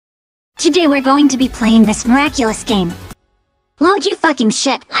Today we're going to be playing this Miraculous game. Load you fucking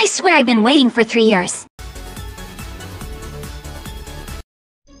shit. I swear I've been waiting for 3 years.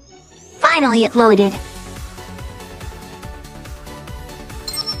 Finally it loaded.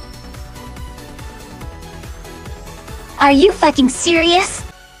 Are you fucking serious?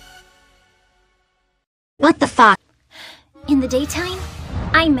 What the fuck? In the daytime,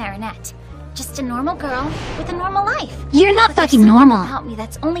 I'm Marinette. Just a normal girl with a normal life. You're not But fucking there's something normal. about me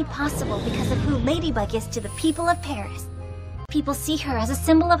that's only possible because of who Ladybug is to the people of Paris. People see her as a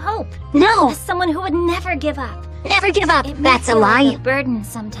symbol of hope. No! As someone who would never give up. Never give up. It may That's a feel like lie. a burden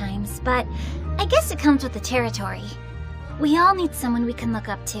sometimes, but I guess it comes with the territory. We all need someone we can look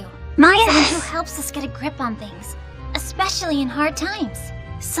up to. My Someone who ass. helps us get a grip on things, especially in hard times.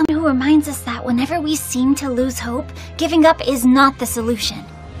 Someone who reminds us that whenever we seem to lose hope, giving up is not the solution.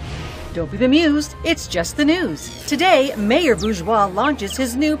 Don't be bemused, it's just the news. Today, Mayor Bourgeois launches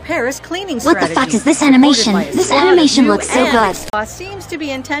his new Paris cleaning What strategy. the fuck is this animation? Supported by a This squad of animation new looks so and good. Bourgeois seems to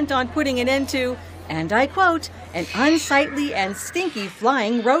be intent on putting an end to, and I quote, an unsightly and stinky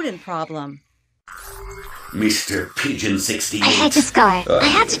flying rodent problem. Mr. Pigion 68. I hate this guy. I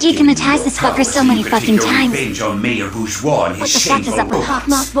had to dehypnotize this fucker so many fucking times. Revenge on Mayor Bourgeois and What his the fuck is shameful up with robots.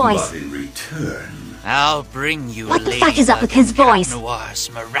 Hawkmoth voice? But in return, I'll bring you What the fuck is up with his voice? Noir's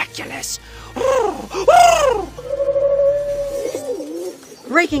Miraculous.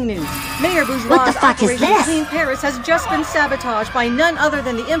 Breaking news. Mayor Bourgeois' What the fuck is Operation this? Clean Paris has just been sabotaged by none other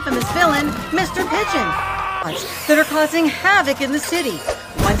than the infamous villain, Mr. Pigeon. That are causing havoc in the city.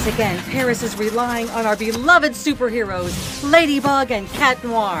 Once again, Paris is relying on our beloved superheroes, Ladybug and Cat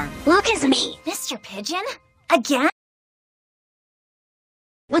Noir. Look at me. Mr. Pigeon? Again?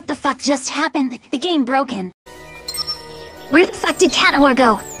 What the fuck just happened? The game broken. Where the fuck did Cat Noir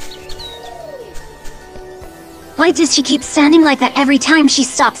go? Why does she keep standing like that every time she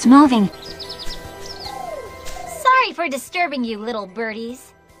stops moving? Sorry for disturbing you, little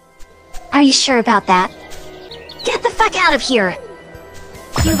birdies. Are you sure about that? Get the fuck out of here!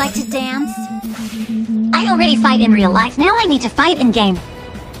 You like to dance? I already fight in real life, now I need to fight in game.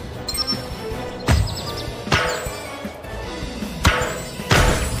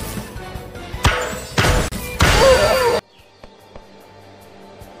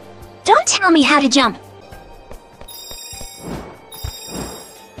 Don't tell me how to jump!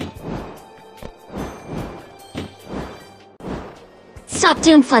 Stop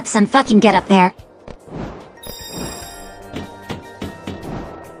doing flips and fucking get up there.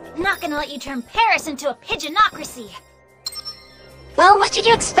 Not gonna let you turn Paris into a pigeonocracy. Well, what did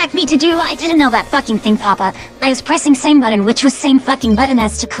you expect me to do? I didn't know that fucking thing, Papa. I was pressing same button, which was same fucking button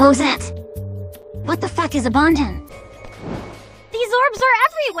as to close it. What the fuck is a bondon? These orbs are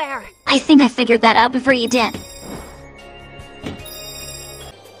everywhere! I think I figured that out before you did.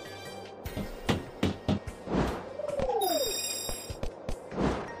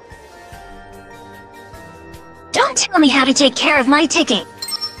 Don't tell me how to take care of my ticket.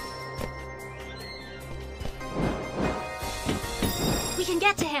 We can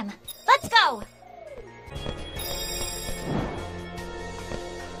get to him. Let's go!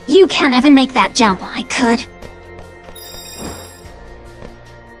 You can't even make that jump. I could.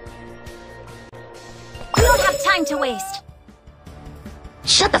 We don't have time to waste.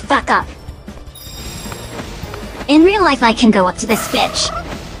 Shut the fuck up. In real life, I can go up to this bitch.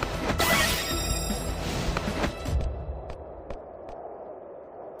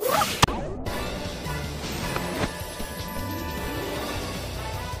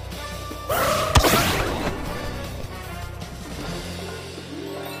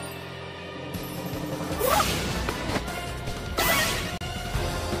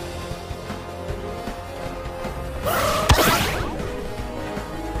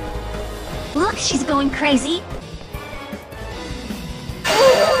 Look, she's going crazy.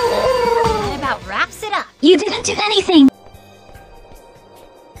 That about wraps it up. You didn't do anything.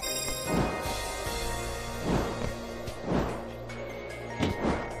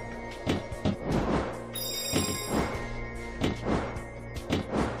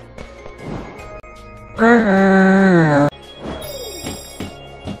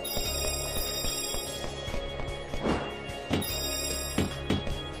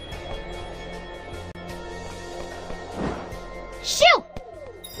 Shoo!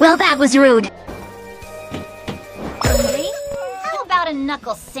 Well, that was rude. Hungry? How about a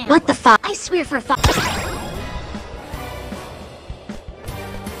knuckle sandwich? What the fuck? I swear for fuck.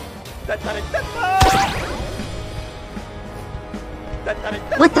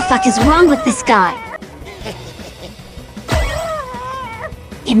 What the fuck is wrong with this guy?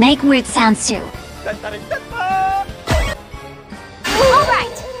 You make weird sounds too.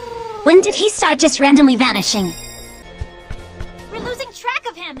 Alright! When did he start just randomly vanishing? We're losing track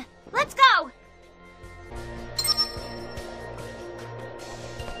of him! Let's go!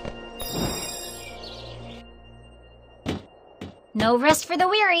 No rest for the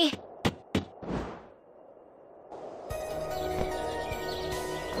weary.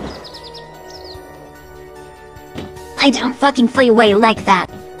 I don't fucking flee away like that.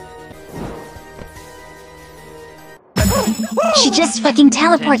 She just fucking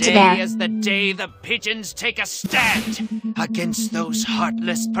teleported Today there. is the day the pigeons take a stand against those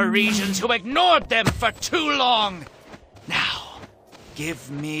heartless Parisians who ignored them for too long. Now, give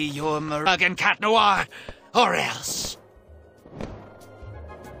me your Miraculous and Cat Noir, or else.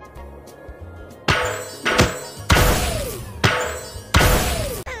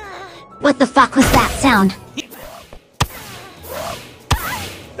 What the fuck was that sound?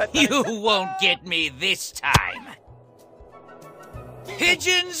 You won't get me this time.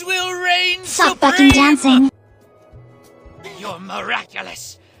 Pigeons will reign Stop supreme! fucking dancing. You're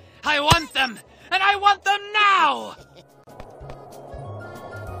miraculous. I want them, and I want them now!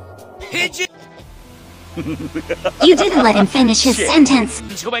 Pigeons You didn't let him finish his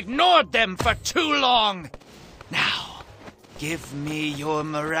sentence. who ignored them for too long. Now, give me your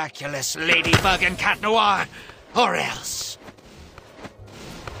miraculous Ladybug and Cat Noir, or else.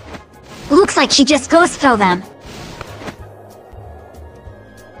 Looks like she just goes through them.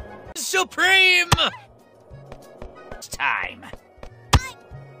 Supreme! It's time.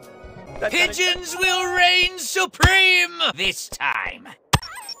 Pigeons will reign supreme this time.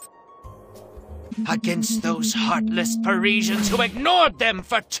 Against those heartless Parisians who ignored them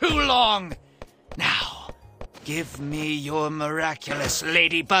for too long. Now, give me your miraculous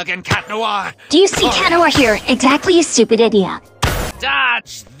Ladybug and Cat Noir. Do you see Cat Noir here? Exactly, you stupid idiot.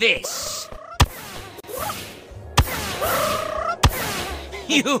 Dodge this!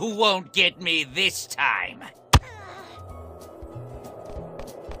 You won't get me this time.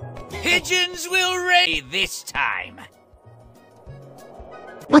 Pigeons will reign this time.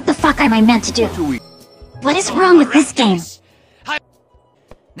 What the fuck am I meant to do? What is wrong with this game?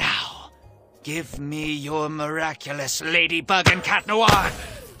 Now, give me your miraculous Ladybug and Cat Noir,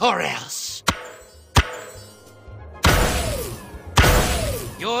 or else.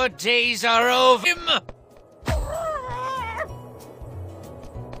 Your days are over.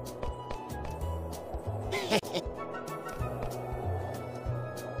 Give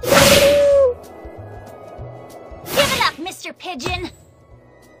it up, Mr. Pigeon!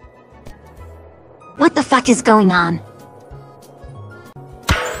 What the fuck is going on?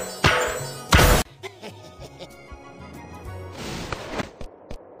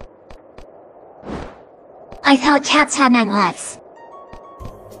 I thought cats had 9 lives.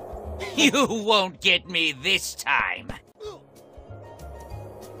 You won't get me this time.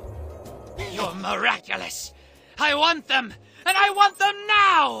 You're miraculous. I want them, and I want them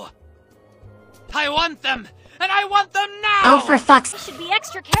now. I want them, and I want them now. Oh, for fuck's... Should be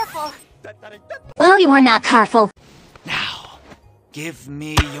extra careful. Well, you are not careful. Now, give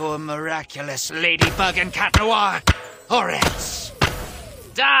me your miraculous Ladybug and Cat Noir, or else.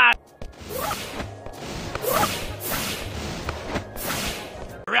 Die.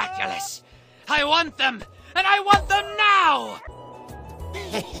 Miraculous. I want them, and I want them now.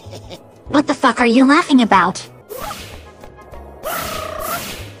 What the fuck are you laughing about?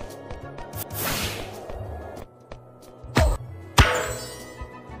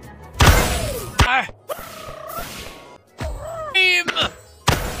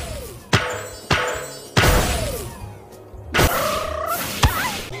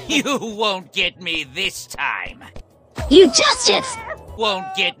 You won't get me this time. You just did.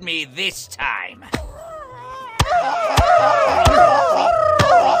 Won't get me this time.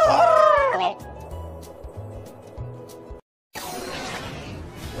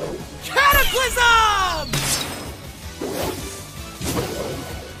 Cataclysm!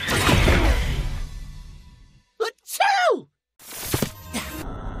 Achoo!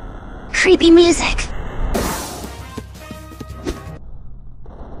 Creepy music.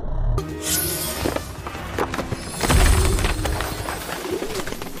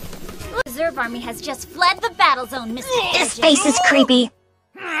 Reserve army has just fled the battle zone, Mr. This Pigeon. face is creepy.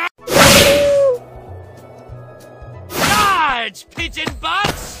 Charge, pigeon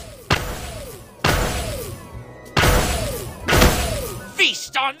butts!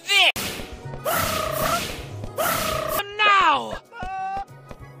 Feast on this! Now!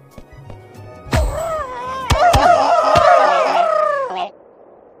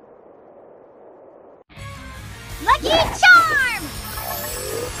 Lucky Charm!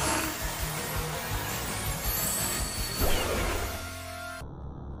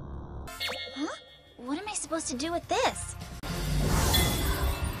 supposed to do with this?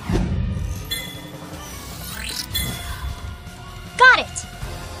 Got it!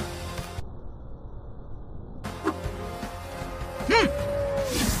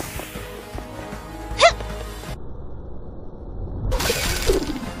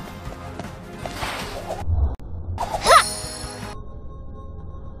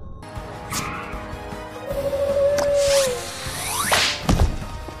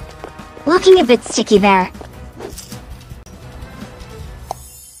 Looking a bit sticky there.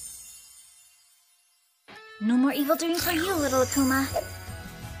 No more evil doing for you, little Akuma.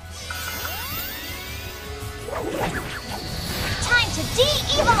 Time to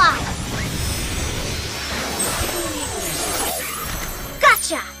de-evilize!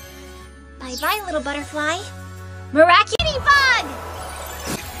 Gotcha! Bye-bye, little butterfly. Miraculous Ladybug!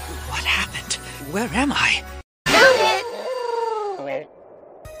 What happened? Where am I?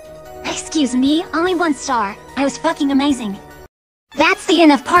 Excuse me, only 1 star. I was fucking amazing. That's the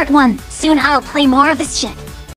end of part 1. Soon I'll play more of this shit.